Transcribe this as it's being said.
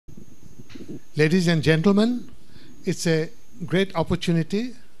Ladies and gentlemen, it's a great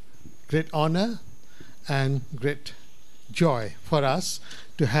opportunity, great honor, and great joy for us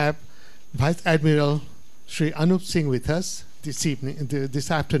to have Vice Admiral Sri Anup Singh with us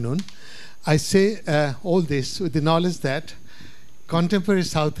this afternoon. I say all this with the knowledge that contemporary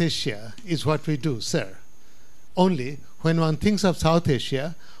South Asia is what we do, sir. Only when one thinks of South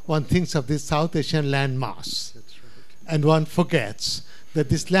Asia, one thinks of this South Asian landmass. That's right. And one forgets that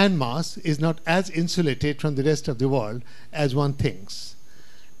this landmass is not as insulated from the rest of the world as one thinks.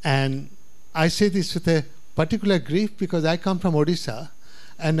 And I say this with a particular grief because I come from Odisha,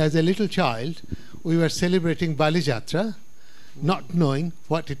 and as a little child, we were celebrating Bali Jatra, not knowing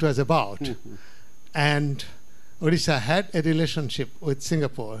what it was about. And Odisha had a relationship with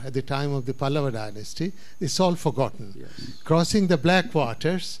Singapore at the time of the Pallava dynasty. It's all forgotten. Yes. Crossing the black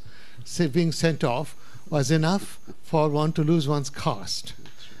waters, being sent off, was enough for one to lose one's caste.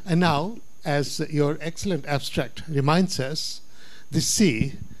 And now, as your excellent abstract reminds us, the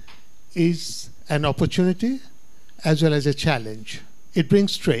sea is an opportunity as well as a challenge. It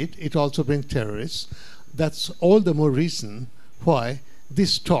brings trade, it also brings terrorists. That's all the more reason why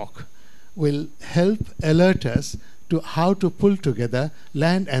this talk will help alert us to how to pull together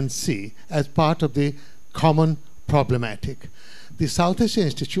land and sea as part of the common problematic. The South Asia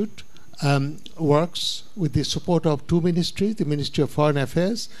Institute works with the support of two ministries, the Ministry of Foreign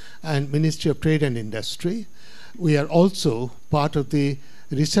Affairs and Ministry of Trade and Industry. We are also part of the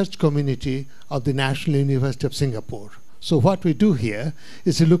research community of the National University of Singapore. So what we do here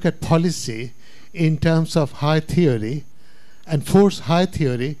is to look at policy in terms of high theory and force high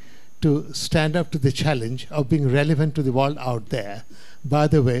theory to stand up to the challenge of being relevant to the world out there by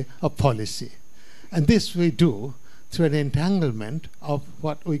the way of policy. And this we do through an entanglement of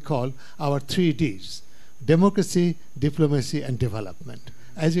what we call our 3Ds: democracy, diplomacy, and development.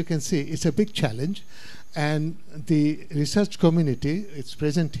 As you can see, it's a big challenge, and the research community, it's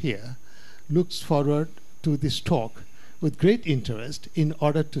present here, looks forward to this talk with great interest in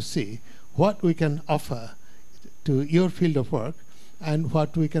order to see what we can offer to your field of work and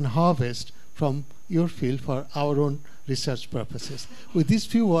what we can harvest from your field for our own research purposes. With these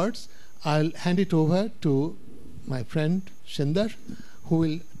few words, I'll hand it over to my friend Shindar, who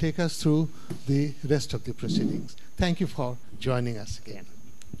will take us through the rest of the proceedings. Thank you for joining us again.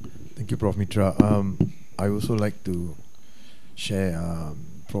 Thank you, Prof. Mitra. I also like to share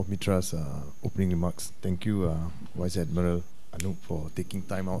Prof. Mitra's opening remarks. Thank you, Vice Admiral Anup, for taking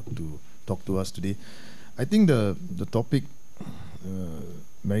time out to talk to us today. I think the topic,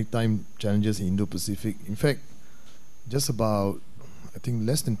 maritime challenges in Indo-Pacific, in fact, just about, I think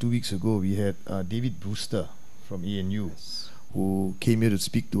less than 2 weeks ago, we had David Brewster from ANU, Yes. who came here to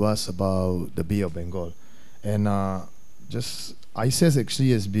speak to us about the Bay of Bengal. And just ISAS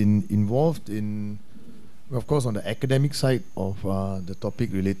actually has been involved in, of course, on the academic side of the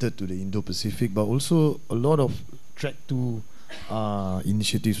topic related to the Indo-Pacific, but also a lot of track 2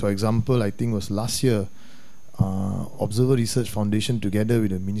 initiatives. For example, I think it was last year, Observer Research Foundation together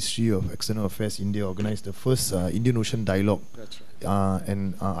with the Ministry of External Affairs India organized the first Indian Ocean Dialogue. That's right.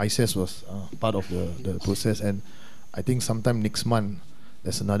 And ISAS was part of the process. And I think sometime next month,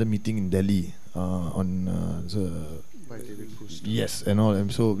 there's another meeting in Delhi on the... By David Brewster. Yes, and all.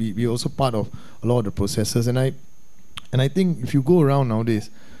 And so we also part of a lot of the processes. And I think if you go around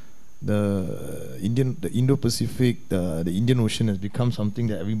nowadays, the Indo-Pacific, the Indian Ocean has become something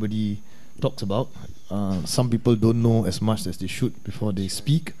that everybody talks about. Some people don't know as much as they should before they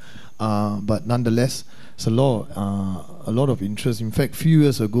speak, but nonetheless, it's a lot of interest. In fact, a few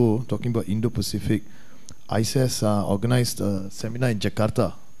years ago, talking about Indo-Pacific, ISAS organized a seminar in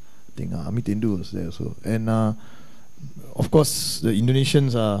Jakarta. I think Amit Endu was there also. And of course, the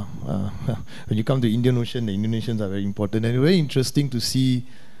Indonesians are, when you come to Indian Ocean, the Indonesians are very important. And very interesting to see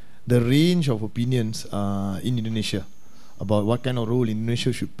the range of opinions in Indonesia about what kind of role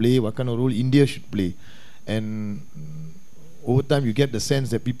Indonesia should play, what kind of role India should play. And over time you get the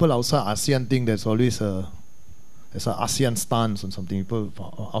sense that people outside ASEAN think there's always there's an ASEAN stance on something. People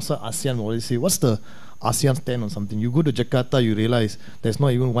outside ASEAN will always say, what's the ASEAN stand on something? You go to Jakarta, you realize there's not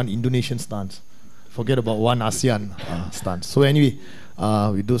even one Indonesian stance. Forget about one ASEAN stance. So anyway,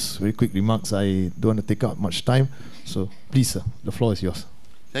 with those very quick remarks, I don't want to take up much time. So please, sir, the floor is yours.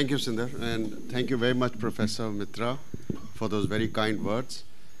 Thank you, Sindar, and thank you very much, Professor Mitra, for those very kind words.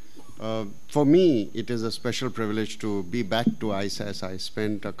 For me, it is a special privilege to be back to ISAS. I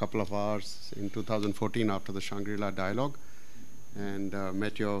spent a couple of hours in 2014 after the Shangri-La Dialogue and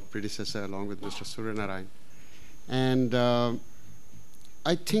met your predecessor along with Mr. Suryanarayan. And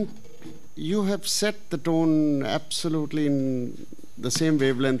I think you have set the tone absolutely in the same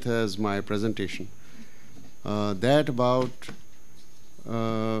wavelength as my presentation. That about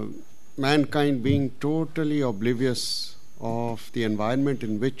mankind being totally oblivious of the environment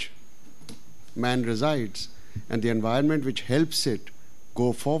in which man resides and the environment which helps it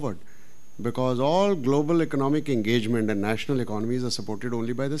go forward. Because all global economic engagement and national economies are supported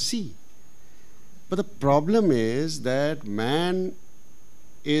only by the sea. But the problem is that man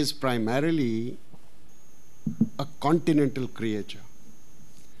is primarily a continental creature.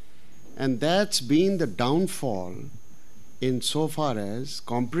 And that's been the downfall insofar as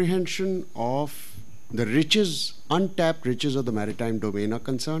comprehension of the riches, untapped riches of the maritime domain are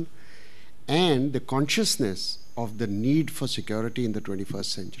concerned, and the consciousness of the need for security in the 21st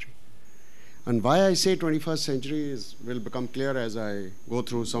century. And why I say 21st century will become clear as I go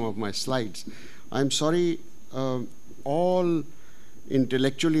through some of my slides. I'm sorry, all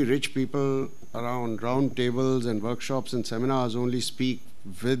intellectually rich people around round tables and workshops and seminars only speak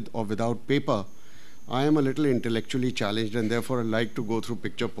with or without paper. I am a little intellectually challenged, and therefore I like to go through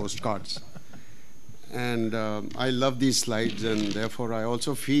picture postcards. And I love these slides, and therefore I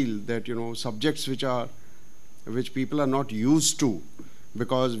also feel that, you know, subjects which people are not used to,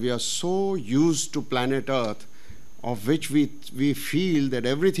 because we are so used to planet Earth, of which we feel that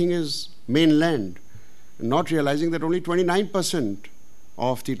everything is mainland, not realizing that only 29%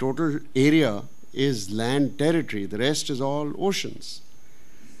 of the total area is land territory. The rest is all oceans.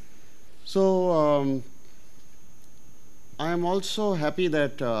 So I am also happy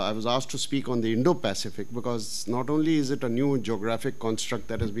that I was asked to speak on the Indo-Pacific, because not only is it a new geographic construct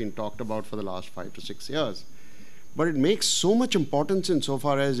that has been talked about for the last 5 to 6 years, but it makes so much importance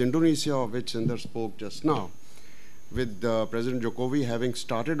insofar as Indonesia, of which Inder spoke just now, with President Jokowi having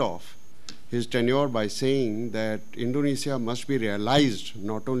started off his tenure by saying that Indonesia must be realized,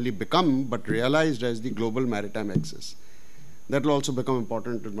 not only become, but realized as the global maritime axis. That will also become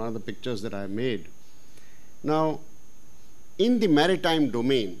important in one of the pictures that I made. Now, in the maritime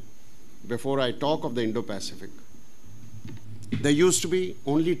domain, before I talk of the Indo-Pacific, there used to be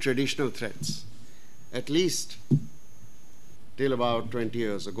only traditional threats, at least till about 20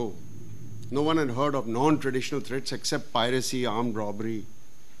 years ago. No one had heard of non-traditional threats except piracy, armed robbery,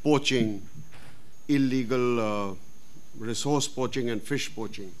 poaching, illegal resource poaching and fish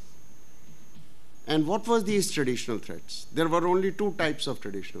poaching. And what were these traditional threats? There were only two types of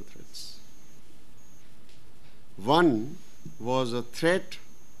traditional threats. One was a threat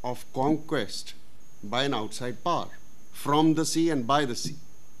of conquest by an outside power, from the sea and by the sea.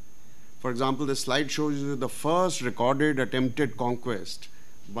 For example, this slide shows you the first recorded attempted conquest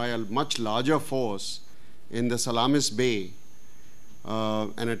by a much larger force in the Salamis Bay,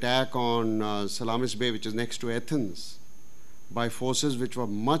 an attack on Salamis Bay, which is next to Athens, by forces which were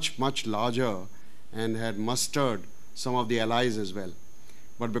much, much larger and had mustered some of the allies as well.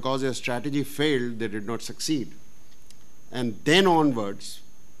 But because their strategy failed, they did not succeed. And then onwards,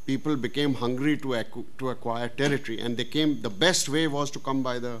 people became hungry to acquire territory, and the best way was to come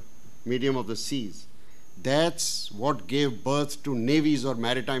by the medium of the seas. That's what gave birth to navies or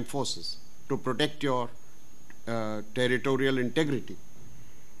maritime forces, to protect your territorial integrity.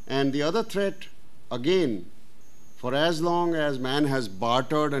 And the other threat, again, for as long as man has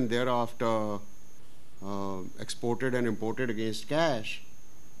bartered and thereafter exported and imported against cash,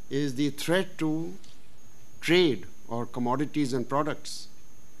 is the threat to trade or commodities and products,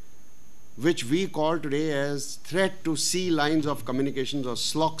 which we call today as threat to sea lines of communications or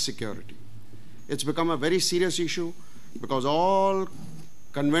SLOC security. It's become a very serious issue because all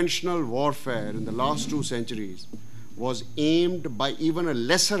conventional warfare in the last 2 centuries was aimed by even a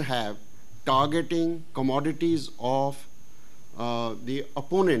lesser have, targeting commodities of the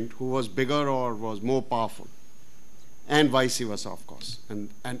opponent who was bigger or was more powerful, and vice versa, of course. And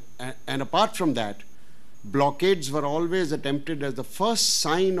apart from that, blockades were always attempted as the first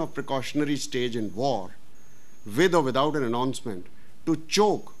sign of precautionary stage in war, with or without an announcement, to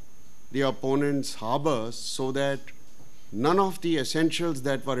choke the opponent's harbors so that none of the essentials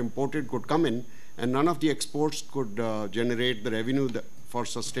that were imported could come in, and none of the exports could generate the revenue for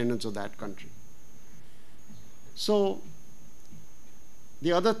sustenance of that country. So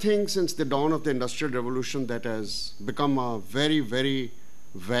the other thing since the dawn of the Industrial Revolution that has become a very, very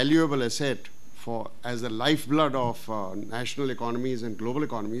valuable asset as the lifeblood of national economies and global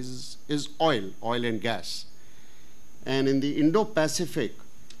economies is oil and gas. And in the Indo-Pacific,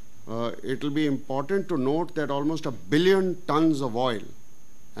 it will be important to note that almost 1 billion tons of oil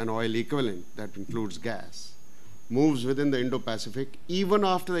and oil equivalent, that includes gas, moves within the Indo-Pacific even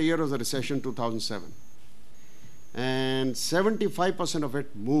after the year of the recession 2007. and 75% of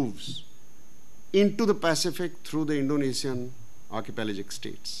it moves into the Pacific through the Indonesian archipelagic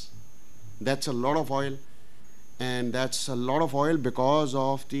states. That's a lot of oil, and that's a lot of oil because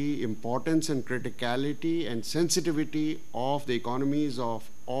of the importance and criticality and sensitivity of the economies of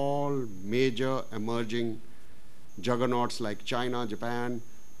all major emerging juggernauts like China, Japan.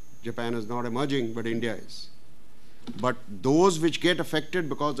 Japan is not emerging, but India is. But those which get affected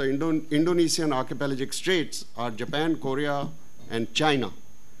because the Indonesian archipelagic states are Japan, Korea, and China.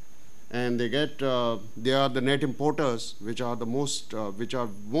 And they are the net importers, which are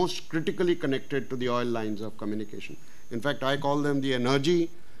most critically connected to the oil lines of communication. In fact, I call them the energy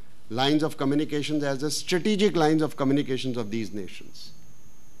lines of communications as the strategic lines of communications of these nations.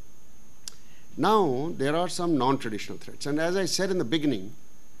 Now, there are some non-traditional threats. And as I said in the beginning,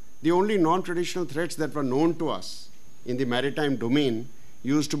 the only non-traditional threats that were known to us in the maritime domain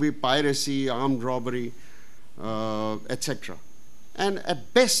used to be piracy, armed robbery, etc. And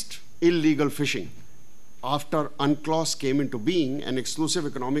at best, illegal fishing. After UNCLOS came into being and exclusive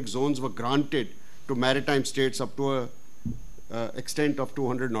economic zones were granted to maritime states up to an extent of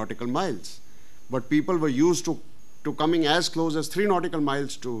 200 nautical miles. But people were used to coming as close as 3 nautical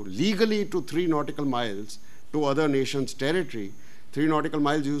miles legally to 3 nautical miles to other nations' territory. 3 nautical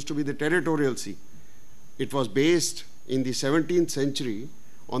miles used to be the territorial sea. It was based in the 17th century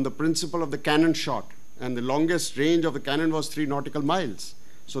on the principle of the cannon shot, and the longest range of the cannon was 3 nautical miles.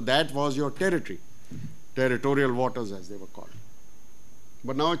 So that was your territory, territorial waters as they were called.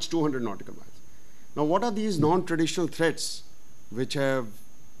 But now it's 200 nautical miles. Now what are these non-traditional threats which have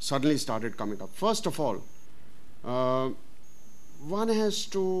suddenly started coming up? First of all, one has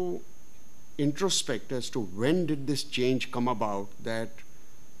to introspect as to when did this change come about that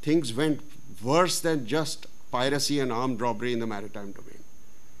things went worse than just piracy and armed robbery in the maritime domain.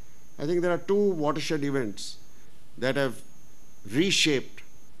 I think there are 2 watershed events that have reshaped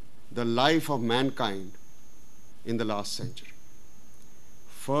the life of mankind in the last century.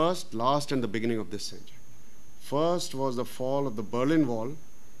 First, last, and the beginning of this century. First was the fall of the Berlin Wall,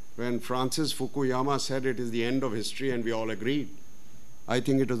 when Francis Fukuyama said it is the end of history, and we all agreed. I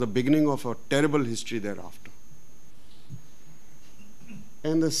think it was the beginning of a terrible history thereafter.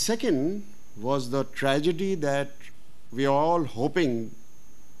 And the second was the tragedy that we are all hoping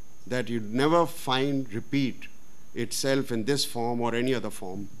that you'd never find repeat itself in this form or any other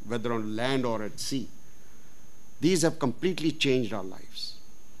form, whether on land or at sea. These have completely changed our lives.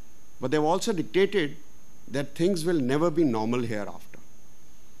 But they've also dictated that things will never be normal hereafter.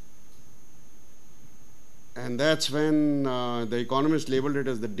 And that's when the economists labeled it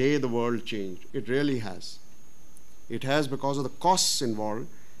as the day the world changed. It really has. It has because of the costs involved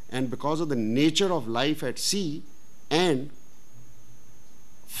and because of the nature of life at sea and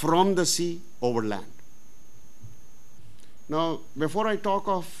from the sea over land. Now, before I talk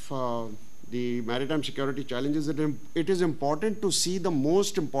of the maritime security challenges, it is important to see the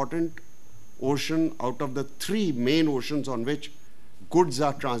most important ocean out of the 3 main oceans on which goods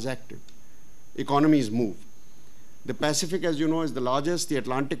are transacted, economies move. The Pacific, as you know, is the largest. The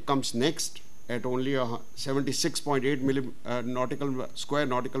Atlantic comes next at only 76.8 million square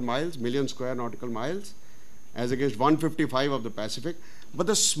nautical miles, as against 155 of the Pacific. But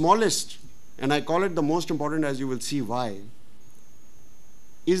the smallest, and I call it the most important, as you will see why,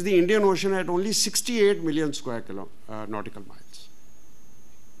 is the Indian Ocean at only 68 million square kilometers.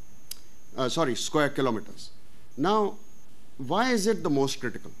 Now, why is it the most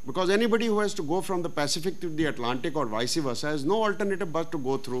critical? Because anybody who has to go from the Pacific to the Atlantic or vice versa has no alternative but to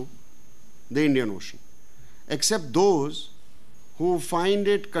go through the Indian Ocean, except those who find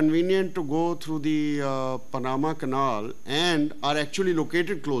it convenient to go through the Panama Canal and are actually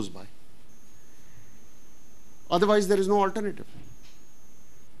located close by. Otherwise, there is no alternative.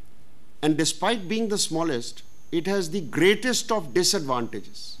 And despite being the smallest, it has the greatest of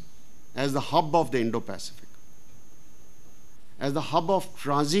disadvantages as the hub of the Indo-Pacific, as the hub of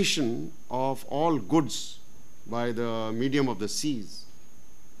transition of all goods by the medium of the seas.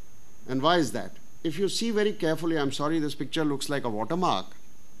 And why is that? If you see very carefully, I'm sorry this picture looks like a watermark.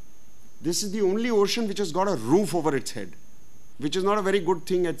 This is the only ocean which has got a roof over its head, which is not a very good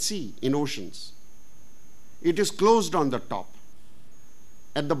thing at sea, in oceans. It is closed on the top.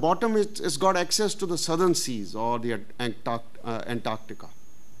 At the bottom, it's got access to the southern seas or the Antarctica.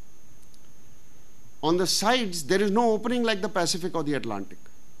 On the sides, there is no opening like the Pacific or the Atlantic.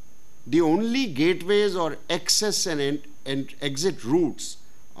 The only gateways or access and exit routes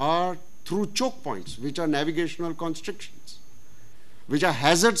are through choke points, which are navigational constrictions, which are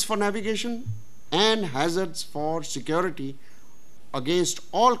hazards for navigation and hazards for security against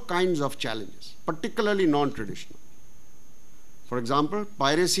all kinds of challenges, particularly non-traditional. For example,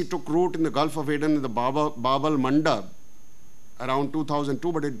 piracy took root in the Gulf of Aden in the Bab al-Mandab around 2002,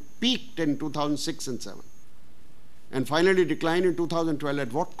 but it peaked in 2006 and 7. And finally declined in 2012.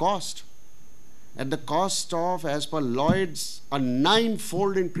 At what cost? At the cost of, as per Lloyd's, a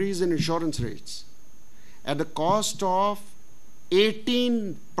 9-fold increase in insurance rates. At the cost of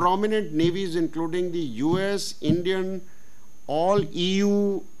 18 prominent navies, including the US, Indian, all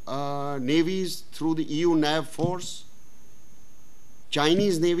EU navies through the EU NAV force,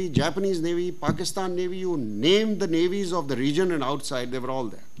 Chinese Navy, Japanese Navy, Pakistan Navy, you name the navies of the region and outside, they were all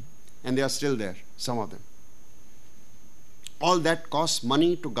there. And they are still there, some of them. All that costs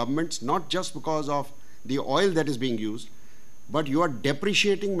money to governments, not just because of the oil that is being used, but you are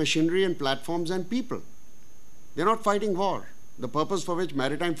depreciating machinery and platforms and people. They're not fighting war, the purpose for which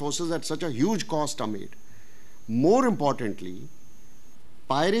maritime forces at such a huge cost are made. More importantly,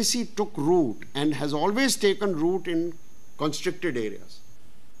 piracy took root and has always taken root in constricted areas,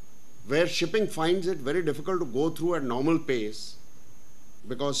 where shipping finds it very difficult to go through at normal pace,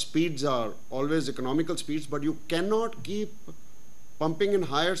 because speeds are always economical speeds, but you cannot keep pumping in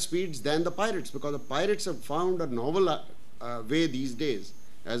higher speeds than the pirates, because the pirates have found a novel way these days,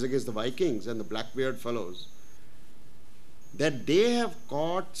 as against the Vikings and the Blackbeard fellows, that they have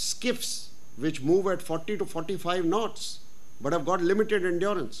caught skiffs which move at 40 to 45 knots, but have got limited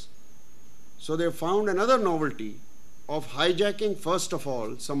endurance. So they have found another novelty of hijacking, first of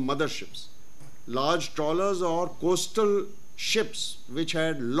all, some motherships, large trawlers or coastal ships which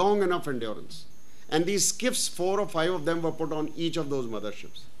had long enough endurance. And these skiffs, 4 or 5 of them, were put on each of those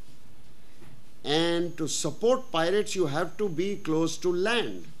motherships. And to support pirates, you have to be close to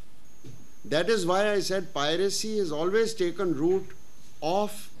land. That is why I said piracy has always taken root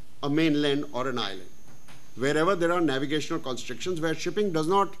off a mainland or an island, wherever there are navigational constrictions, where shipping does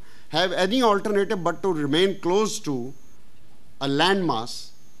not have any alternative but to remain close to a landmass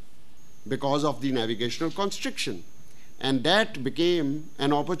because of the navigational constriction. And that became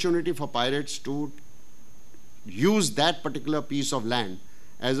an opportunity for pirates to use that particular piece of land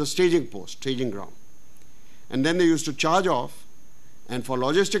as a staging post, staging ground. And then they used to charge off, and for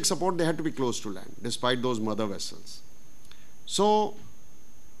logistic support they had to be close to land, despite those mother vessels. So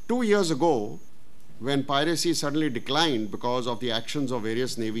 2 years ago, when piracy suddenly declined because of the actions of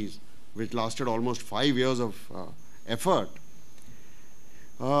various navies, which lasted almost 5 years of effort,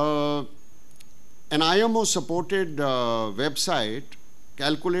 an IMO-supported website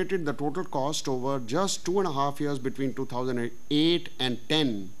calculated the total cost over just 2.5 years between 2008 and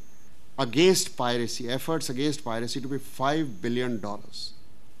 10 against piracy, efforts against piracy, to be $5 billion.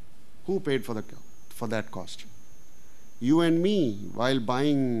 Who paid for that cost? You and me, while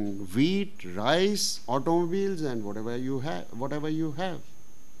buying wheat, rice, automobiles, and whatever you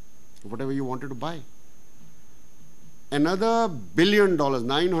wanted to buy. Another $1 billion,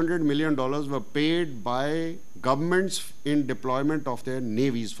 $900 million were paid by governments in deployment of their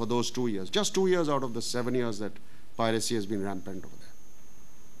navies for those 2 years. Just 2 years out of the 7 years that piracy has been rampant over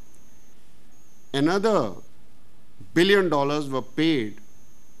there. Another $1 billion were paid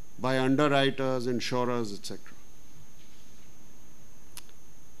by underwriters, insurers, etc.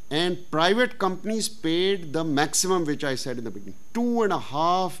 And private companies paid the maximum, which I said in the beginning,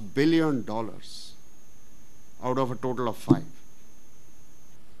 $2.5 billion out of a total of 5.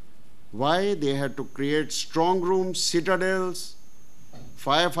 Why? They had to create strong rooms, citadels,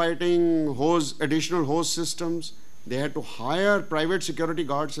 firefighting, additional hose systems. They had to hire private security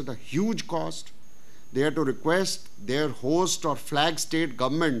guards at a huge cost. They had to request their host or flag state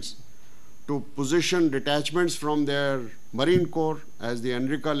governments to position detachments from their Marine Corps, as the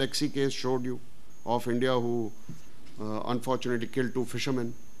Enrica Lexi case showed you, of India, who unfortunately killed 2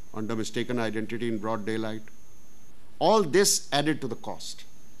 fishermen under mistaken identity in broad daylight. All this added to the cost.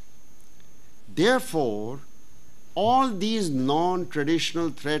 Therefore, all these non-traditional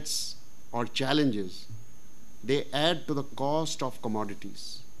threats or challenges, they add to the cost of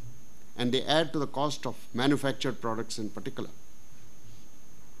commodities, and they add to the cost of manufactured products in particular.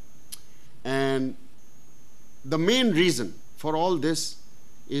 And the main reason for all this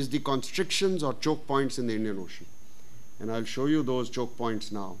is the constrictions or choke points in the Indian Ocean. And I'll show you those choke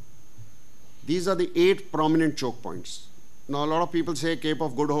points now. These are the 8 prominent choke points. Now, a lot of people say Cape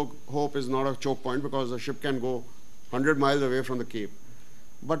of Good Hope is not a choke point because a ship can go 100 miles away from the Cape.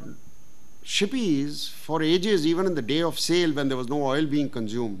 But shippies, for ages, even in the day of sail when there was no oil being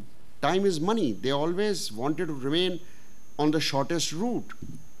consumed, time is money. They always wanted to remain on the shortest route.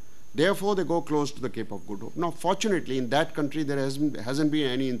 Therefore, they go close to the Cape of Good Hope. Now, fortunately, in that country, there hasn't been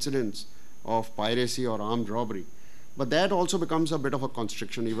any incidents of piracy or armed robbery. But that also becomes a bit of a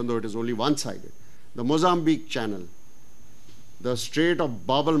constriction, even though it is only one-sided. The Mozambique Channel, the Strait of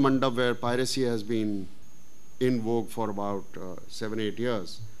Bab el-Mandab, where piracy has been in vogue for about 7-8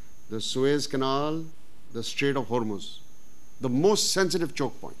 years, the Suez Canal, the Strait of Hormuz, the most sensitive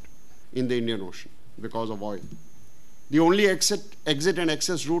choke point in the Indian Ocean because of oil. The only exit and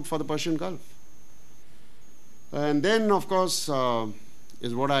access route for the Persian Gulf. And then, of course,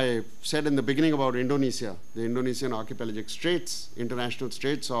 is what I said in the beginning about Indonesia, the Indonesian archipelagic straits, international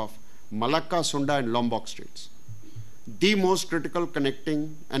straits of Malacca, Sunda, and Lombok Straits. The most critical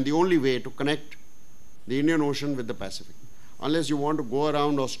connecting and the only way to connect the Indian Ocean with the Pacific. Unless you want to go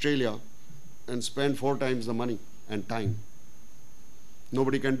around Australia and spend 4 times the money and time.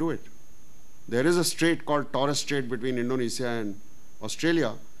 Nobody can do it. There is a strait called Torres Strait between Indonesia and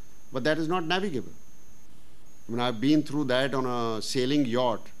Australia, but that is not navigable. I mean, I've been through that on a sailing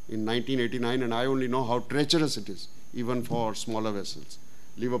yacht in 1989, and I only know how treacherous it is, even for smaller vessels,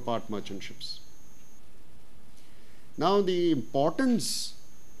 leave apart merchant ships. Now, the importance,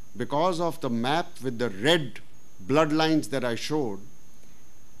 because of the map with the red bloodlines that I showed,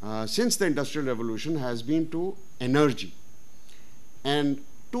 since the Industrial Revolution has been to energy. And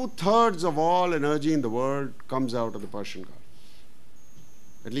 2/3 of all energy in the world comes out of the Persian Gulf.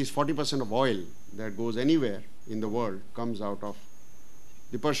 At least 40% of oil that goes anywhere in the world comes out of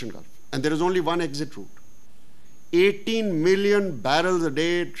the Persian Gulf. And there is only one exit route. 18 million barrels a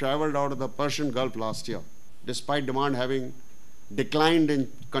day traveled out of the Persian Gulf last year, despite demand having declined in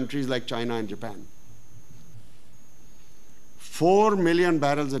countries like China and Japan. 4 million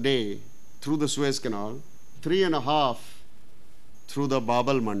barrels a day through the Suez Canal, 3.5 through the Bab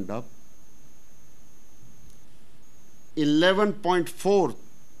el-Mandab, 11.4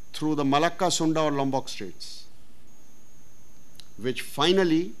 through the Malacca, Sunda, or Lombok Straits, which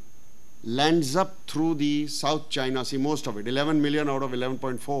finally lands up through the South China Sea, most of it, 11 million out of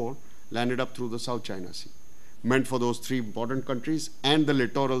 11.4 landed up through the South China Sea, meant for those 3 important countries and the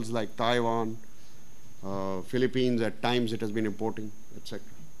littorals like Taiwan, Philippines, at times it has been importing, etc.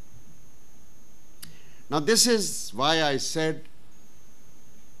 Now, this is why I said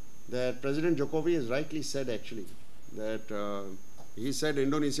that President Jokowi has rightly said, actually, that he said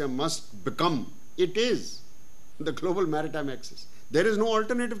Indonesia must become, it is, the global maritime axis. There is no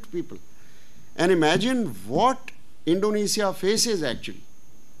alternative to people. And imagine what Indonesia faces, actually.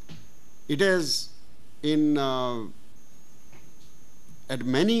 It is on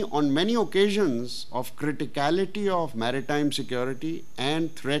many occasions of criticality of maritime security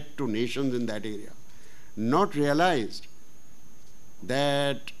and threat to nations in that area, not realized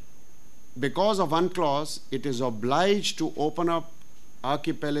that because of UNCLOS, it is obliged to open up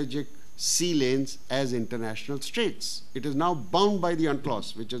archipelagic sea lanes as international straits. It is now bound by the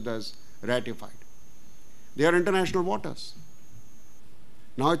UNCLOS, which it has ratified. They are international waters.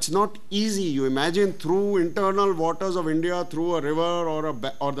 Now, it's not easy. You imagine through internal waters of India, through a river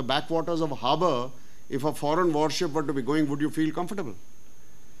or the backwaters of a harbor, if a foreign warship were to be going, would you feel comfortable?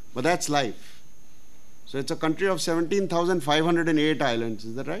 But that's life. So it's a country of 17,508 islands.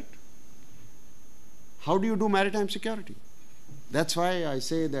 Is that right? How do you do maritime security? That's why I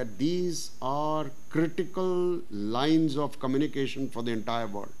say that these are critical lines of communication for the entire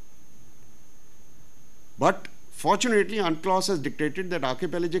world. But fortunately, UNCLOS has dictated that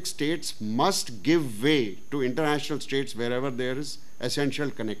archipelagic states must give way to international states wherever there is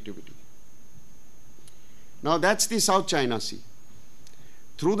essential connectivity. Now, that's the South China Sea.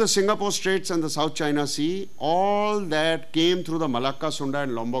 Through the Singapore Straits and the South China Sea, all that came through the Malacca, Sunda,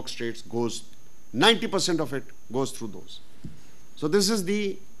 and Lombok Straits goes, 90% of it goes through those. So this is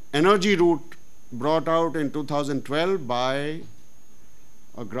the energy route brought out in 2012 by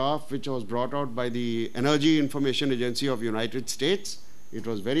a graph which was brought out by the Energy Information Agency of United States. It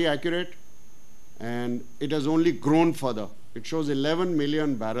was very accurate, and it has only grown further. It shows 11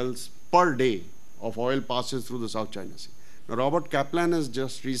 million barrels per day of oil passes through the South China Sea. Now, Robert Kaplan has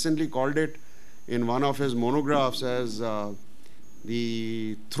just recently called it in one of his monographs as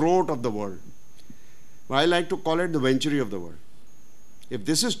the throat of the world. I like to call it the venturi of the world. If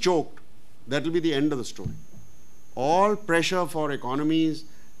this is choked, that will be the end of the story. All pressure for economies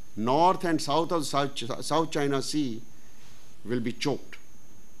north and south of the South China Sea will be choked.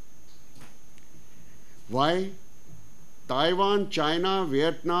 Why? Taiwan, China,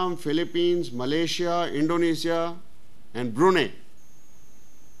 Vietnam, Philippines, Malaysia, Indonesia, and Brunei.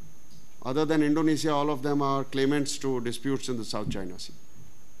 Other than Indonesia, all of them are claimants to disputes in the South China Sea.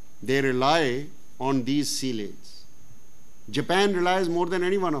 They rely on these sea lanes. Japan relies more than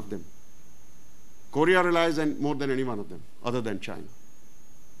any one of them. Korea relies more than any one of them, other than China.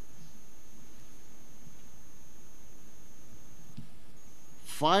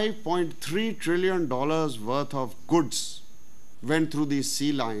 $5.3 trillion worth of goods went through these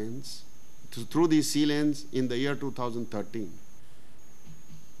sea lanes in the year 2013.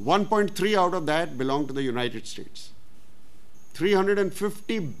 1.3 out of that belonged to the United States.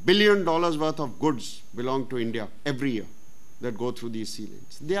 $350 billion worth of goods belong to India every year that go through these sea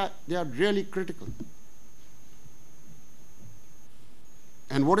lanes. They are really critical.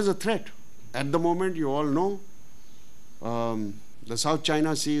 And what is the threat? At the moment, you all know, the South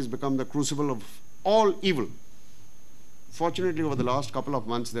China Sea has become the crucible of all evil. Fortunately, over the last couple of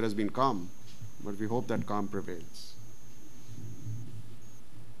months, there has been calm, but we hope that calm prevails.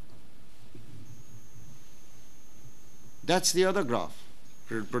 That's the other graph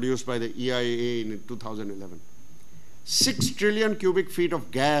produced by the EIA in 2011. 6 trillion cubic feet of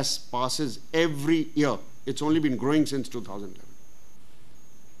gas passes every year. It's only been growing since 2011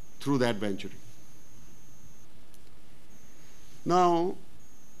 through that venturing. Now,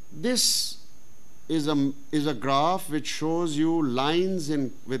 this is a graph which shows you lines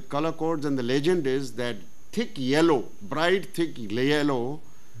with color codes, and the legend is that thick yellow, bright thick yellow,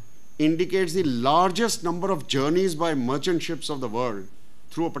 indicates the largest number of journeys by merchant ships of the world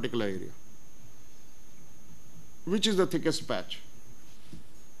through a particular area. Which is the thickest patch?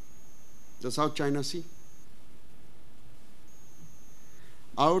 The South China Sea.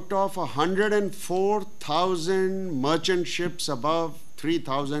 Out of 104,000 merchant ships above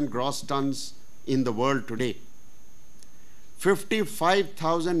 3,000 gross tons in the world today,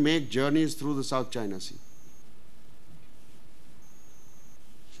 55,000 make journeys through the South China Sea.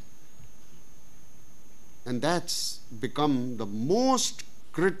 And that's become the most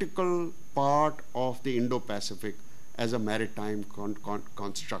critical part of the Indo-Pacific as a maritime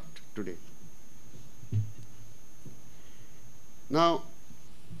construct today. Now,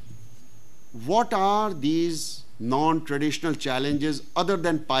 what are these non-traditional challenges other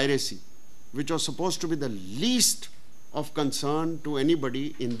than piracy, which are supposed to be the least of concern to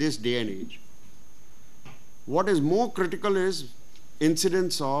anybody in this day and age? What is more critical is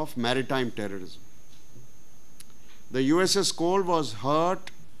incidents of maritime terrorism. The USS Cole was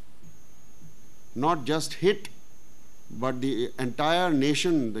hurt, not just hit, but the entire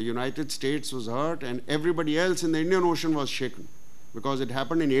nation, the United States, was hurt, and everybody else in the Indian Ocean was shaken, because it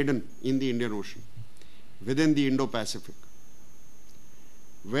happened in Aden, in the Indian Ocean, within the Indo-Pacific.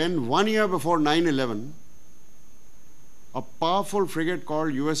 When 1 year before 9/11, a powerful frigate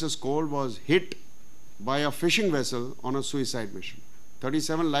called USS Cole was hit by a fishing vessel on a suicide mission.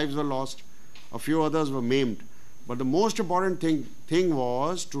 37 lives were lost, a few others were maimed. But the most important thing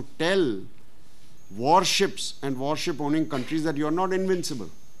was to tell warships and warship-owning countries that you are not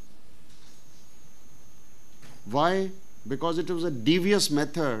invincible. Why? Because it was a devious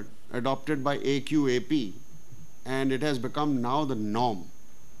method adopted by AQAP, and it has become now the norm.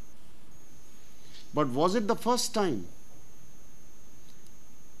 But was it the first time?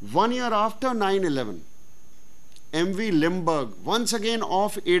 1 year after 9/11, MV Limburg, once again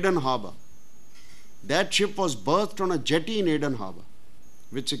off Aden Harbour, that ship was berthed on a jetty in Aden Harbour,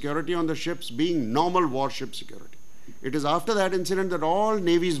 with security on the ships being normal warship security. It is after that incident that all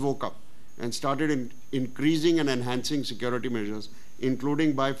navies woke up and started increasing and enhancing security measures,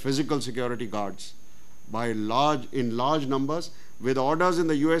 including by physical security guards, in large numbers, with orders in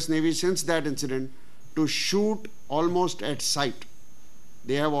the US Navy since that incident to shoot almost at sight.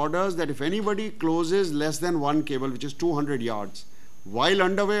 They have orders that if anybody closes less than one cable, which is 200 yards, while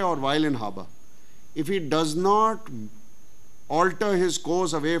underway or while in harbour, if he does not alter his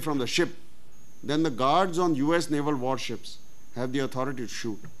course away from the ship, then the guards on US naval warships have the authority to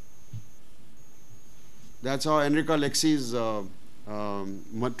shoot. That's how Enrica Lexi's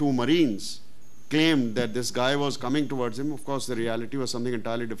two Marines claimed that this guy was coming towards him. Of course, the reality was something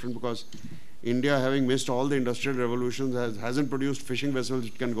entirely different, because India, having missed all the industrial revolutions, hasn't produced fishing vessels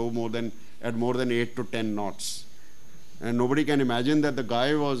which can go at more than 8 to 10 knots. And nobody can imagine that the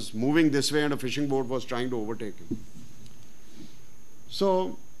guy was moving this way and a fishing boat was trying to overtake him.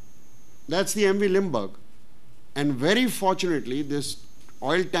 So that's the MV Limburg. And very fortunately, this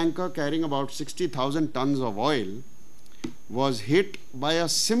oil tanker carrying about 60,000 tons of oil was hit by a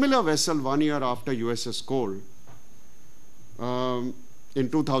similar vessel 1 year after USS Cole in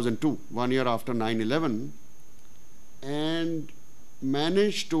 2002, 1 year after 9/11, and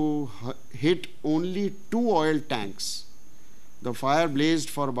managed to hit only 2 oil tanks. The fire blazed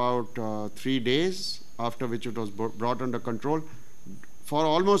for about 3 days, after which it was brought under control. For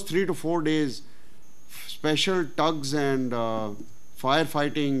almost 3 to 4 days, special tugs and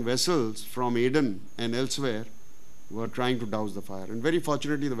firefighting vessels from Aden and elsewhere were trying to douse the fire. And very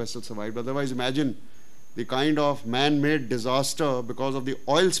fortunately, the vessel survived. Otherwise, imagine the kind of man-made disaster because of the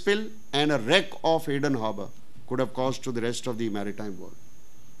oil spill and a wreck of Aden Harbour could have caused to the rest of the maritime world.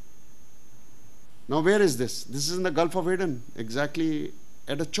 Now, where is this? This is in the Gulf of Aden, exactly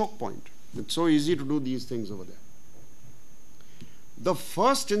at a choke point. It's so easy to do these things over there. The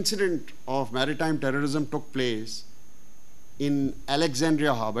first incident of maritime terrorism took place in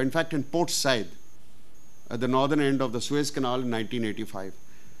Alexandria Harbor, in fact in Port Said, at the northern end of the Suez Canal in 1985.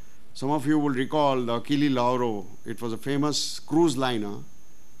 Some of you will recall the Achille Lauro. It was a famous cruise liner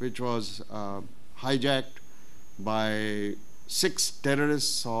which was hijacked by 6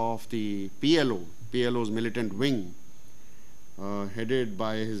 terrorists of the PLO's militant wing, headed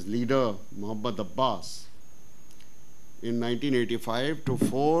by his leader Muhammad Abbas, in 1985 to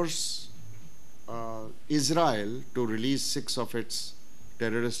force Israel to release 6 of its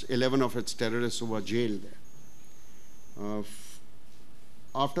terrorists, 11 of its terrorists who were jailed there.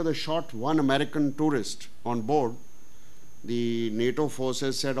 After they shot one American tourist on board, the NATO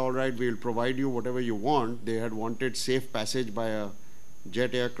forces said, all right, we will provide you whatever you want. They had wanted safe passage by a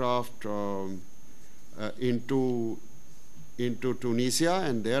jet aircraft into Tunisia,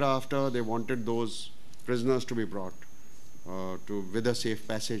 and thereafter they wanted those prisoners to be brought with a safe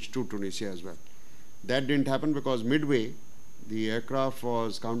passage to Tunisia as well. That didn't happen because midway, the aircraft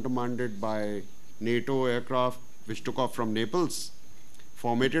was countermanded by NATO aircraft which took off from Naples,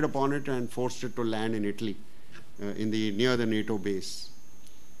 formated upon it and forced it to land in Italy, near the NATO base.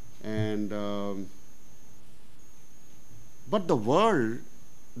 And but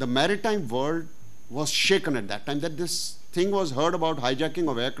the maritime world was shaken at that time, that this thing was heard about hijacking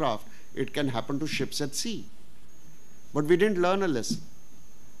of aircraft. It can happen to ships at sea. But we didn't learn a lesson.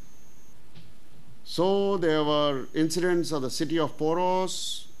 So there were incidents of the city of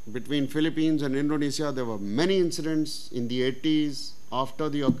Poros between Philippines and Indonesia. There were many incidents in the 80s. After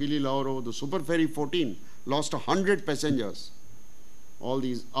the Achille Lauro, the Super Ferry 14 lost 100 passengers. All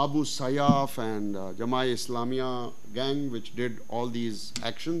these Abu Sayyaf and Jamaah Islamiyah gang which did all these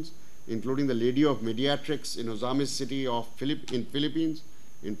actions, including the Lady of Mediatrix in Ozamis city of in Philippines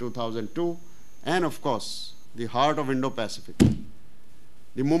in 2002, and of course the heart of Indo-Pacific,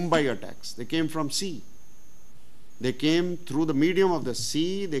 the Mumbai attacks. They came from sea. They came through the medium of the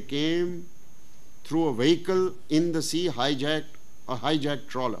sea. They came through a vehicle in the sea, a hijacked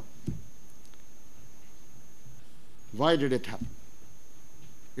trawler. Why did it happen?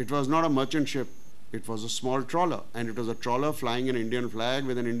 It was not a merchant ship. It was a small trawler, and it was a trawler flying an Indian flag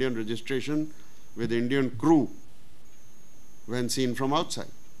with an Indian registration with Indian crew when seen from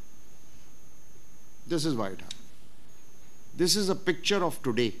outside. This is why it happened. This is a picture of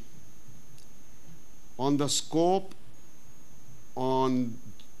today on the scope on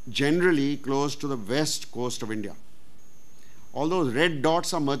generally close to the west coast of India. All those red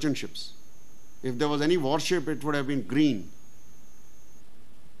dots are merchant ships. If there was any warship, it would have been green.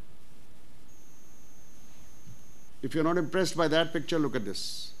 If you're not impressed by that picture, look at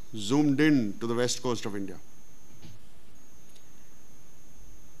this. Zoomed in to the west coast of India.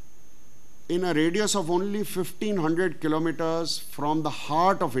 In a radius of only 1,500 kilometers from the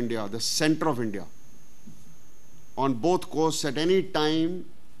heart of India, the center of India, on both coasts at any time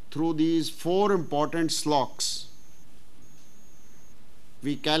through these 4 important slocks,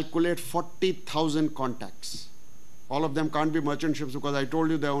 we calculate 40,000 contacts. All of them can't be merchant ships because I told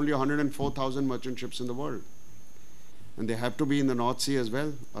you there are only 104,000 merchant ships in the world. And they have to be in the North Sea as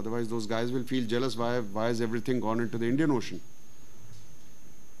well. Otherwise, those guys will feel jealous. Why has everything gone into the Indian Ocean?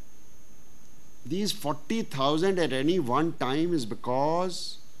 These 40,000 at any one time is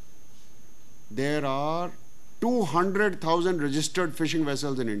because there are 200,000 registered fishing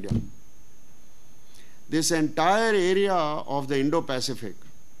vessels in India. This entire area of the Indo-Pacific,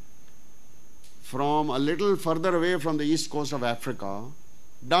 from a little further away from the east coast of Africa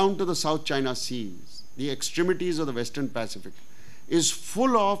down to the South China Seas, the extremities of the Western Pacific, is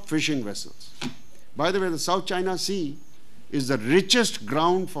full of fishing vessels. By the way, the South China Sea is the richest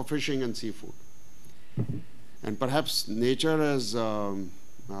ground for fishing and seafood. And perhaps nature has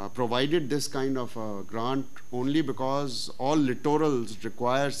provided this kind of grant only because all littorals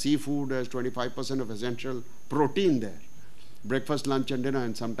require seafood as 25% of essential protein there. Breakfast, lunch and dinner,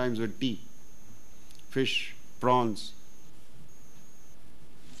 and sometimes with tea. Fish, prawns.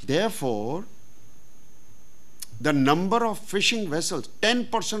 Therefore, the number of fishing vessels,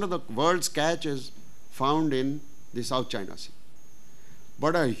 10% of the world's catch is found in the South China Sea.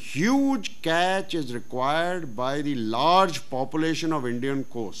 But a huge catch is required by the large population of Indian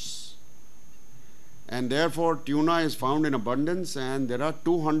coasts. And therefore, tuna is found in abundance, and there are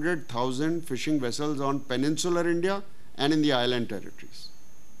 200,000 fishing vessels on peninsular India and in the island territories.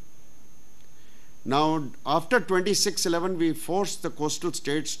 Now, after 2611, we forced the coastal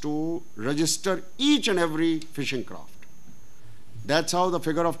states to register each and every fishing craft. That's how the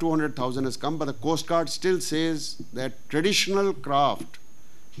figure of 200,000 has come, but the Coast Guard still says that traditional craft,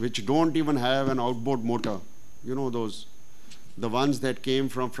 which don't even have an outboard motor, you know those, the ones that came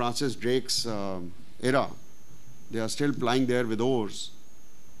from Francis Drake's era, they are still plying there with oars.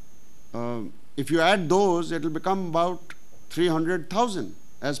 If you add those, it will become about 300,000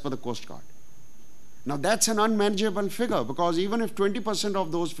 as per the Coast Guard. Now that's an unmanageable figure, because even if 20%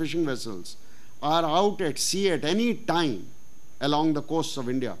 of those fishing vessels are out at sea at any time along the coasts of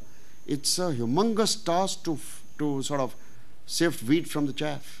India, it's a humongous task to sort of sift wheat from the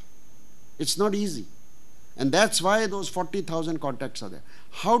chaff. It's not easy. And that's why those 40,000 contacts are there.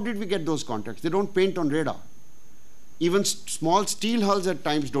 How did we get those contacts? They don't paint on radar. Even small steel hulls at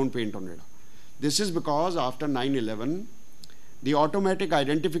times don't paint on radar. This is because after 9/11, the automatic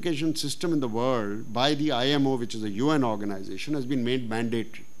identification system in the world by the IMO, which is a UN organization, has been made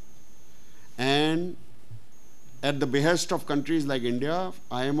mandatory. And at the behest of countries like India,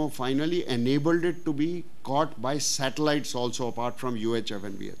 IMO finally enabled it to be caught by satellites also, apart from UHF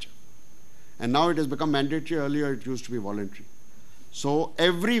and VHF. And now it has become mandatory. Earlier it used to be voluntary. So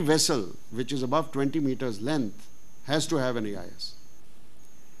every vessel which is above 20 meters length has to have an AIS.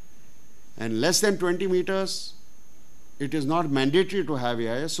 And less than 20 meters, it is not mandatory to have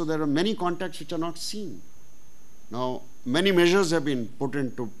AIS, so there are many contacts which are not seen. Now, many measures have been put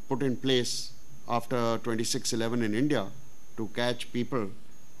in place after 2611 in India to catch people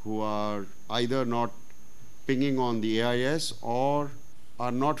who are either not pinging on the AIS or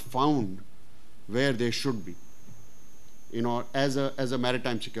are not found where they should be, as a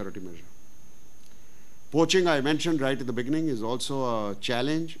maritime security measure. Poaching, I mentioned right at the beginning, is also a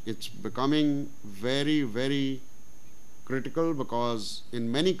challenge. It's becoming very, very critical, because in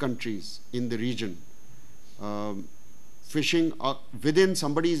many countries in the region, fishing within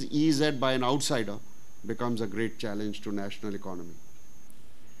somebody's EEZ by an outsider becomes a great challenge to national economy.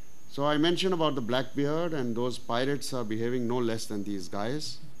 So I mentioned about the Blackbeard, and those pirates are behaving no less than these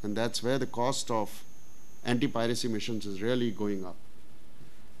guys, and that's where the cost of anti-piracy missions is really going up.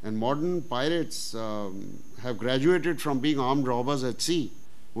 And modern pirates have graduated from being armed robbers at sea,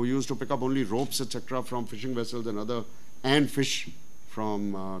 who used to pick up only ropes, etc., from fishing vessels and fish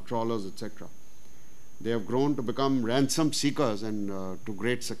from trawlers, etc. They have grown to become ransom seekers, and to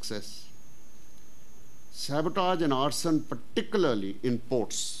great success. Sabotage and arson, particularly in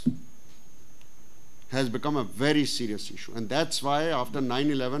ports, has become a very serious issue. And that's why after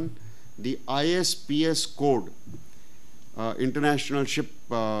 9/11, the ISPS code, International Ship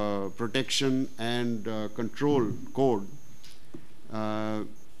Protection and Control Code,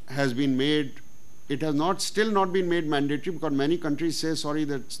 has been made. It has still not been made mandatory, because many countries say, sorry,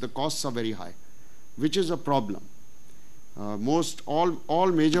 that the costs are very high, which is a problem.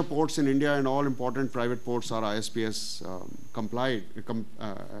 All major ports in India and all important private ports are ISPS compliant,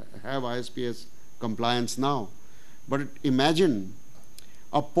 have ISPS compliance now. But imagine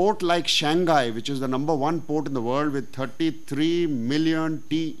a port like Shanghai, which is the #1 port in the world with 33 million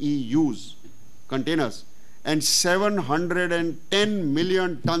TEUs, containers, and 710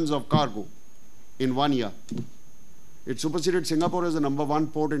 million tons of cargo in 1 year. It superseded Singapore as the #1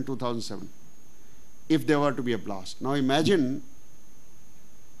 port in 2007, if there were to be a blast. Now imagine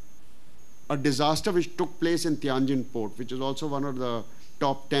a disaster which took place in Tianjin port, which is also one of the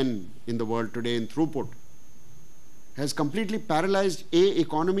top 10 in the world today in throughput, has completely paralyzed A,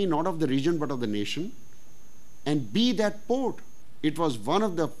 economy not of the region but of the nation, and B, that port. It was one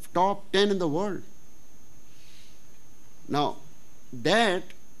of the top 10 in the world. Now, that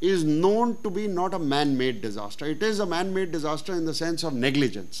is known to be not a man-made disaster. It is a man-made disaster in the sense of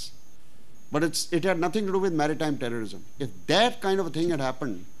negligence, but it had nothing to do with maritime terrorism. If that kind of a thing had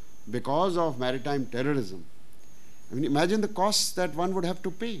happened because of maritime terrorism, I mean, imagine the costs that one would have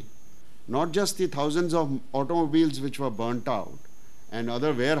to pay. Not just the thousands of automobiles which were burnt out and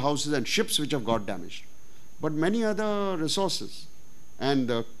other warehouses and ships which have got damaged, but many other resources. And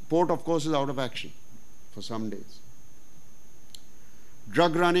the port, of course, is out of action for some days.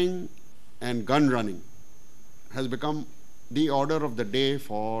 Drug running and gun running has become the order of the day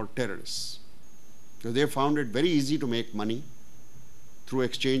for terrorists. So they found it very easy to make money through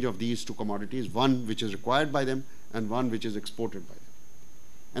exchange of these two commodities, one which is required by them and one which is exported by them.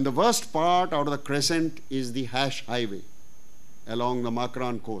 And the worst part out of the crescent is the Hash Highway along the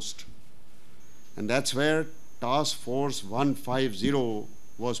Makran coast. And that's where Task Force 150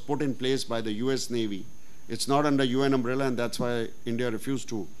 was put in place by the US Navy. It's not under UN umbrella, and that's why India refused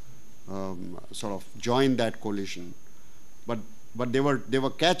to sort of join that coalition. But But they were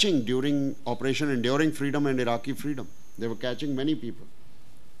catching during Operation Enduring Freedom and Iraqi Freedom. They were catching many people.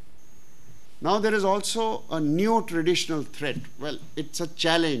 Now there is also a new traditional threat. Well, it's a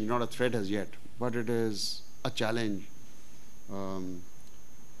challenge, not a threat as yet, but it is a challenge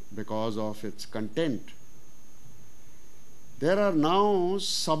because of its content. There are now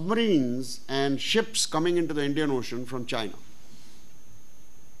submarines and ships coming into the Indian Ocean from China.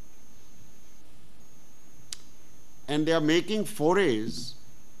 And they are making forays,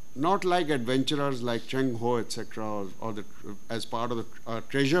 not like adventurers like Cheng Ho, etc., as part of the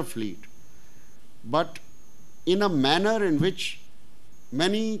treasure fleet, but in a manner in which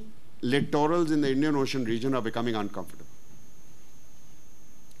many littorals in the Indian Ocean region are becoming uncomfortable.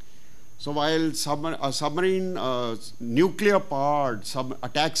 So while a submarine, nuclear-powered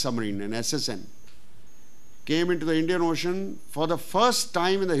attack submarine, an SSN, came into the Indian Ocean for the first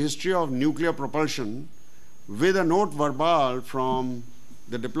time in the history of nuclear propulsion with a note verbal from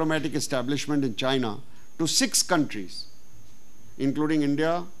the diplomatic establishment in China to 6 countries, including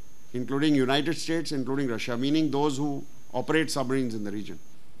India, including United States, including Russia, meaning those who operate submarines in the region,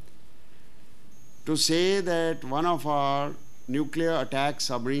 to say that one of our nuclear attack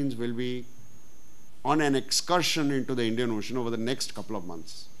submarines will be on an excursion into the Indian Ocean over the next couple of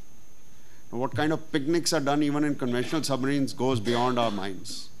months. Now, what kind of picnics are done even in conventional submarines goes beyond our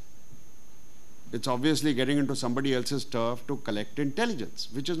minds. It's obviously getting into somebody else's turf to collect intelligence,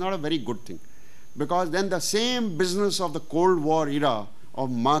 which is not a very good thing. Because then the same business of the Cold War era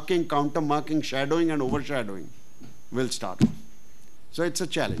of marking, counter-marking, shadowing and overshadowing will start. So it's a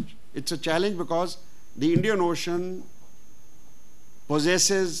challenge. It's a challenge because the Indian Ocean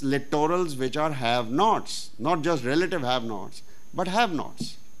possesses littorals which are have-nots, not just relative have-nots, but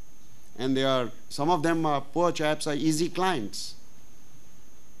have-nots. And some of them are poor chaps, are easy clients.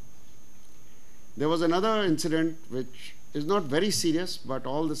 There was another incident which is not very serious, but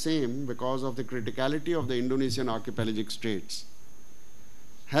all the same, because of the criticality of the Indonesian archipelagic straits,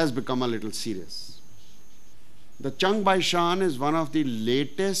 has become a little serious. The Chang Bai Shan is one of the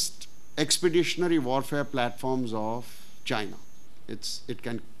latest expeditionary warfare platforms of China. It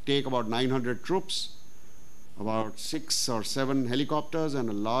can take about 900 troops, about 6 or 7 helicopters, and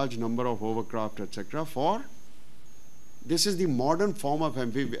a large number of hovercraft, etc. This is the modern form of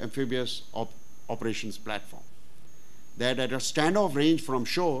amphibious operations platform. That at a standoff range from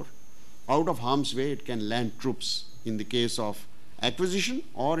shore, out of harm's way, it can land troops in the case of acquisition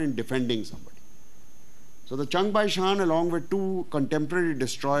or in defending somebody. So the Chang Bai Shan, along with 2 contemporary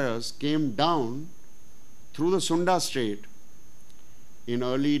destroyers, came down through the Sunda Strait in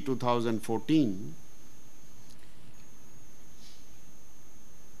early 2014,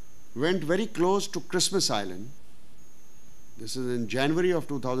 went very close to Christmas Island. This is in January of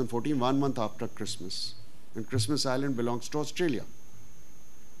 2014, 1 month after Christmas. And Christmas Island belongs to Australia.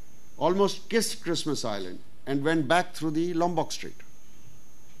 Almost kissed Christmas Island and went back through the Lombok Strait.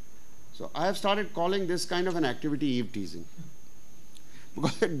 So I have started calling this kind of an activity eve teasing,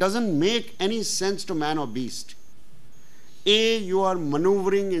 because it doesn't make any sense to man or beast. A, you are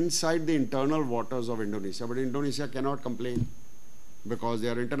maneuvering inside the internal waters of Indonesia, but Indonesia cannot complain because they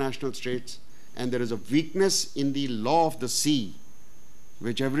are international straits, and there is a weakness in the law of the sea,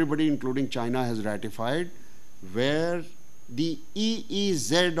 which everybody, including China, has ratified, where the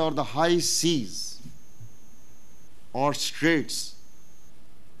EEZ, or the high seas or straits,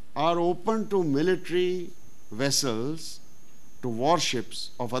 are open to military vessels, to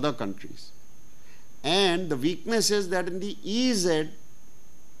warships of other countries. And the weakness is that in the EEZ,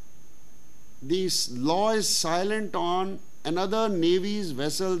 this law is silent on another navy's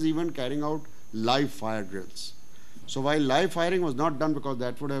vessels even carrying out live fire drills. So while live firing was not done, because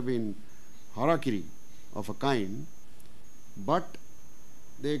that would have been harakiri of a kind, but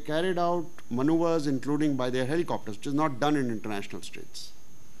they carried out maneuvers including by their helicopters, which is not done in international straits.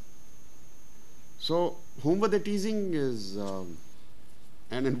 So whom were they teasing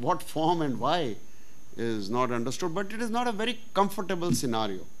and in what form and why is not understood, but it is not a very comfortable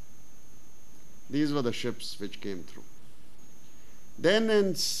scenario. These were the ships which came through. Then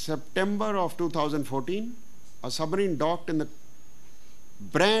in September of 2014, a submarine docked in the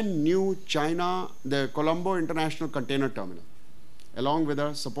brand new the Colombo International Container Terminal, along with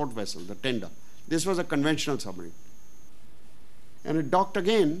a support vessel, the tender. This was a conventional submarine. And it docked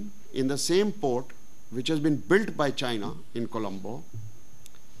again in the same port, which has been built by China in Colombo,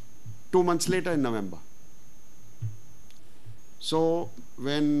 2 months later in November. So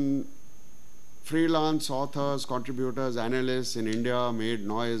when freelance authors, contributors, analysts in India made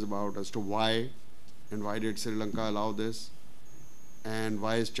noise about as to why, and why did Sri Lanka allow this, and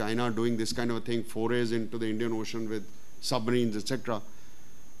why is China doing this kind of a thing, forays into the Indian Ocean with submarines, etc.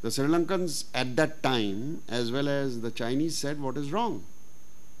 The Sri Lankans at that time, as well as the Chinese, said, what is wrong?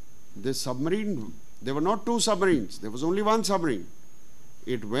 This submarine, there were not 2 submarines, there was only 1 submarine.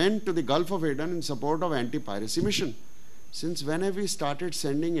 It went to the Gulf of Aden in support of anti-piracy mission. Since when have we started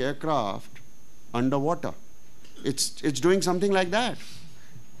sending aircraft underwater? It's doing something like that.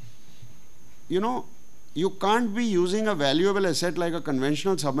 You know, you can't be using a valuable asset like a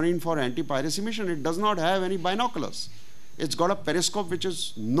conventional submarine for anti-piracy mission. It does not have any binoculars. It's got a periscope which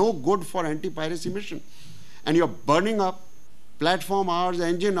is no good for anti-piracy mission. And you're burning up platform hours,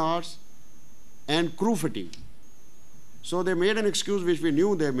 engine hours, and crew fatigue. So they made an excuse which we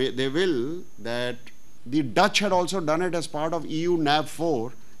knew they will, that the Dutch had also done it as part of EU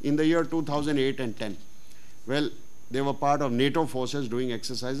NAV4 in the year 2008 and 10. Well, they were part of NATO forces doing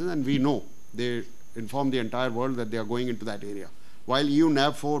exercises, and we know they informed the entire world that they are going into that area, while EU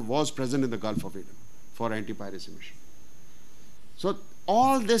NAV4 was present in the Gulf of Aden for anti-piracy mission. So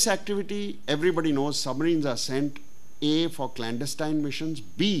all this activity, everybody knows submarines are sent, A, for clandestine missions,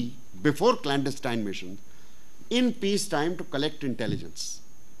 B, before clandestine missions, in peacetime to collect intelligence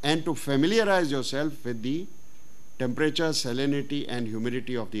and to familiarize yourself with the temperature, salinity, and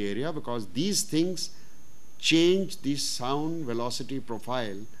humidity of the area, because these things change the sound velocity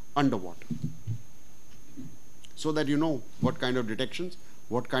profile underwater, so that you know what kind of detections,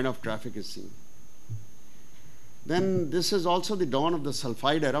 what kind of traffic is seen. Then this is also the dawn of the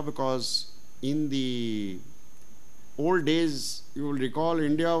sulfide era, because in the old days, you will recall,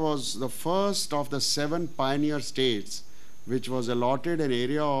 India was the first of the 7 pioneer states which was allotted an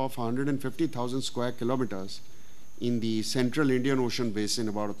area of 150,000 square kilometers in the central Indian Ocean basin,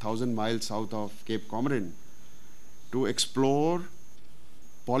 about 1,000 miles south of Cape Comorin, to explore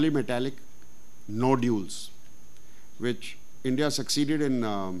polymetallic nodules, which India succeeded in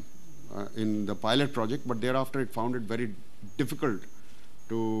the pilot project, but thereafter it found it very difficult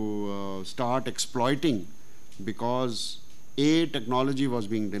to start exploiting, because A, technology was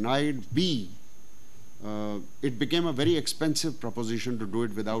being denied, B, it became a very expensive proposition to do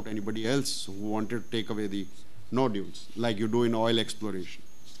it without anybody else who wanted to take away the nodules, like you do in oil exploration.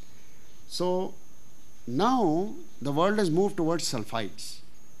 So now the world has moved towards sulfides.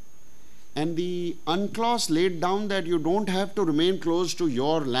 And the UNCLOS laid down that you don't have to remain close to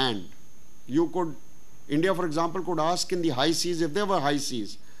your land. You could, India, for example, could ask in the high seas, if there were high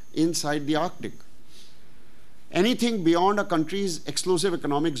seas, inside the Arctic. Anything beyond a country's exclusive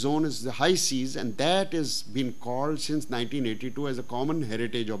economic zone is the high seas, and that has been called since 1982 as a common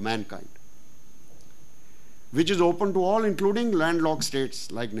heritage of mankind, which is open to all, including landlocked states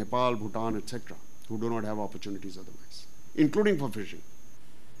like Nepal, Bhutan, etc., who do not have opportunities otherwise, including for fishing.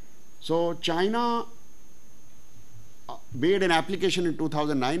 So China made an application in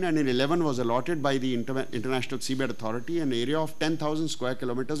 2009, and in 2011 was allotted by the International Seabed Authority an area of 10,000 square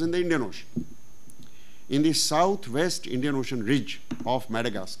kilometers in the Indian Ocean, in the southwest Indian Ocean ridge of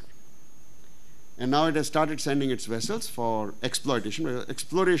Madagascar. And now it has started sending its vessels for exploitation.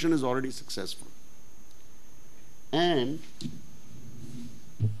 Exploration is already successful. And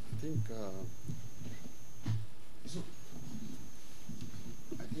I think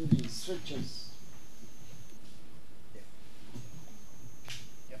the switch is...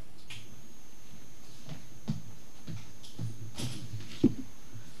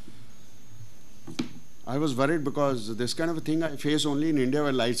 I was worried because this kind of a thing I face only in India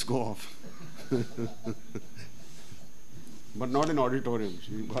where lights go off. But not in auditoriums.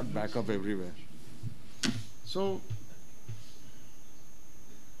 We've got backup everywhere. So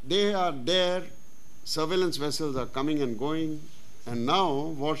they are there, surveillance vessels are coming and going, and now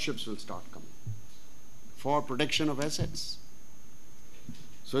warships will start coming for protection of assets.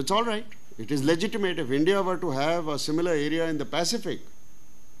 So it's all right. It is legitimate. If India were to have a similar area in the Pacific,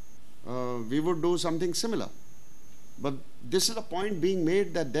 we would do something similar. But this is a point being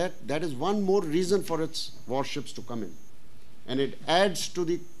made that is one more reason for its warships to come in. And it adds to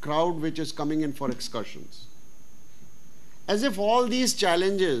the crowd which is coming in for excursions. As if all these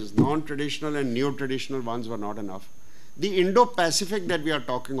challenges, non-traditional and neo-traditional ones, were not enough, the Indo-Pacific that we are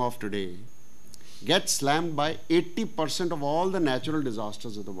talking of today gets slammed by 80% of all the natural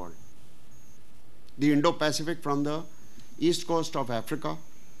disasters of the world. The Indo-Pacific, from the east coast of Africa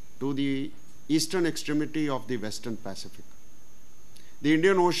to the eastern extremity of the Western Pacific. The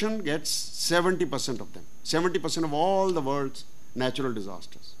Indian Ocean gets 70% of them, 70% of all the world's natural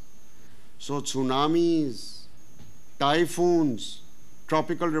disasters. So tsunamis, typhoons,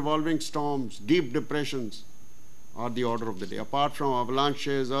 tropical revolving storms, deep depressions are the order of the day. Apart from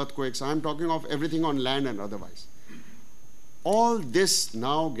avalanches, earthquakes, I'm talking of everything on land and otherwise. all this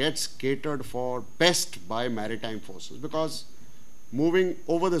now gets catered for best by maritime forces, because moving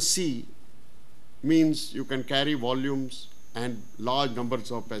over the sea means you can carry volumes and large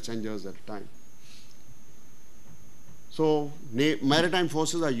numbers of passengers at a time. So maritime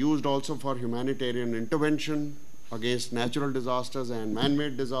forces are used also for humanitarian intervention against natural disasters and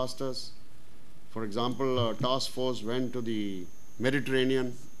man-made disasters. For example, a task force went to the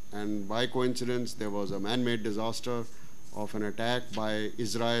Mediterranean, and by coincidence there was a man-made disaster of an attack by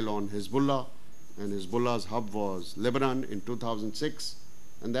Israel on Hezbollah, and Hezbollah's hub was Lebanon in 2006,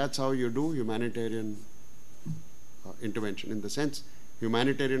 and that's how you do humanitarian intervention, in the sense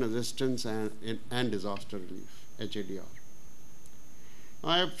humanitarian assistance and disaster relief, HADR.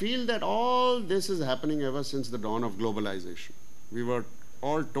 I feel that all this is happening ever since the dawn of globalization. We were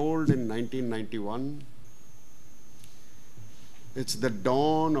all told in 1991 it's the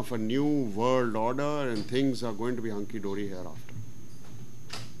dawn of a new world order and things are going to be hunky-dory hereafter.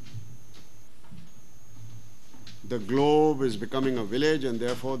 The globe is becoming a village, and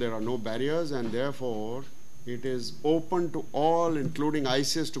therefore there are no barriers, and therefore it is open to all, including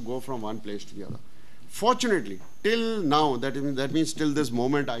ISIS, to go from one place to the other. Fortunately, till now, that means till this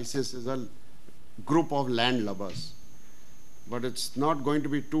moment, ISIS is a group of land lubbers. But it's not going to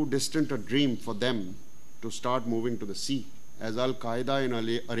be too distant a dream for them to start moving to the sea, as Al-Qaeda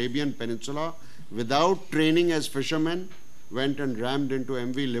in Arabian Peninsula, without training as fishermen, went and rammed into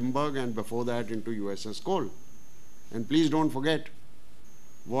MV Limburg and before that into USS Cole. And please don't forget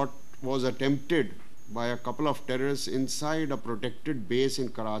what was attempted by a couple of terrorists inside a protected base in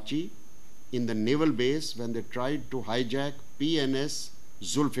Karachi, in the naval base, when they tried to hijack PNS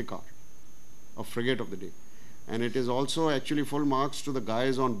Zulfikar, a frigate of the day. And it is also actually full marks to the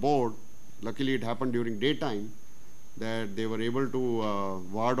guys on board. Luckily it happened during daytime, that they were able to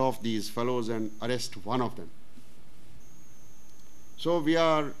ward off these fellows and arrest one of them. So we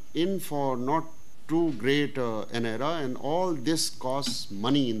are in for not too great an era, and all this costs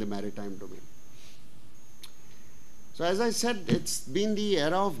money in the maritime domain. So as I said, it's been the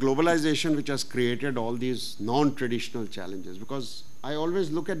era of globalization which has created all these non-traditional challenges, because I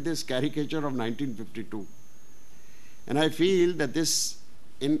always look at this caricature of 1952 and I feel that this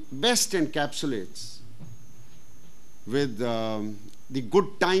best encapsulates with the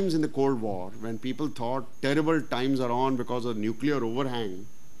good times in the Cold War, when people thought terrible times are on because of nuclear overhang,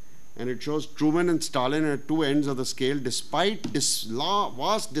 and it shows Truman and Stalin at two ends of the scale, despite this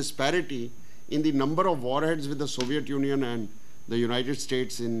vast disparity in the number of warheads with the Soviet Union and the United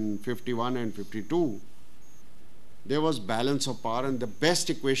States in 51 and 52. There was balance of power, and the best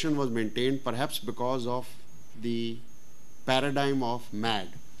equation was maintained, perhaps because of the paradigm of MAD,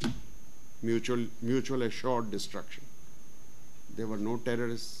 mutual assured destruction. There were no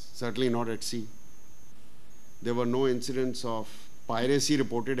terrorists, certainly not at sea. There were no incidents of piracy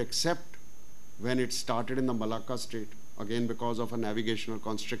reported except when it started in the Malacca Strait, again because of a navigational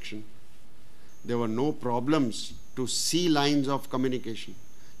constriction. There were no problems to sea lines of communication.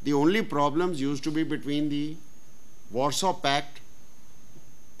 The only problems used to be between the Warsaw Pact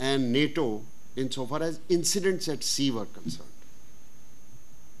and NATO insofar as incidents at sea were concerned.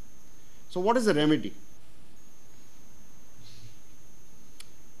 So what is the remedy?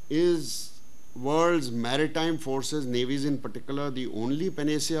 Is world's maritime forces, navies in particular, the only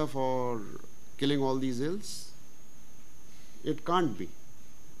panacea for killing all these ills? It can't be.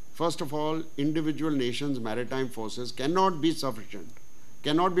 First of all, individual nations' maritime forces cannot be sufficient,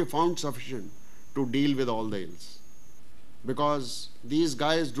 cannot be found sufficient to deal with all the ills, because these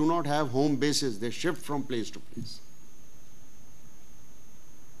guys do not have home bases, they shift from place to place.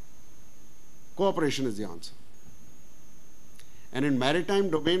 Cooperation is the answer. And in maritime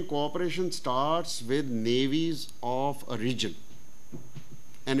domain, cooperation starts with navies of a region.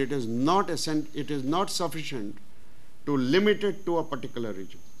 And it is not sufficient to limit it to a particular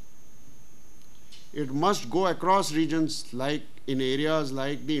region. It must go across regions, like in areas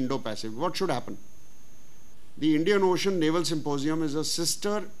like the Indo-Pacific. What should happen? The Indian Ocean Naval Symposium is a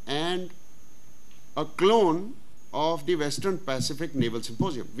sister and a clone of the Western Pacific Naval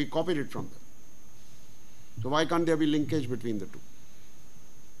Symposium. We copied it from them. So why can't there be linkage between the two?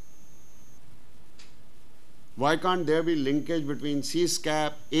 Why can't there be linkage between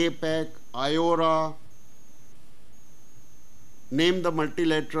CSCAP, APEC, IORA? Name the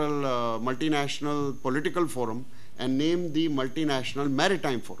multilateral, multinational political forum and name the multinational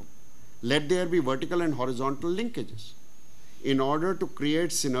maritime forum. Let there be vertical and horizontal linkages in order to create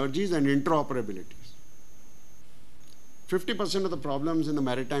synergies and interoperabilities. 50% of the problems in the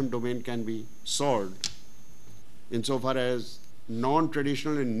maritime domain can be solved insofar as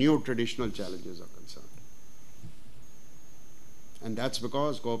non-traditional and new traditional challenges are concerned. And that's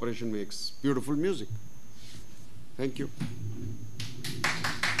because cooperation makes beautiful music. Thank you.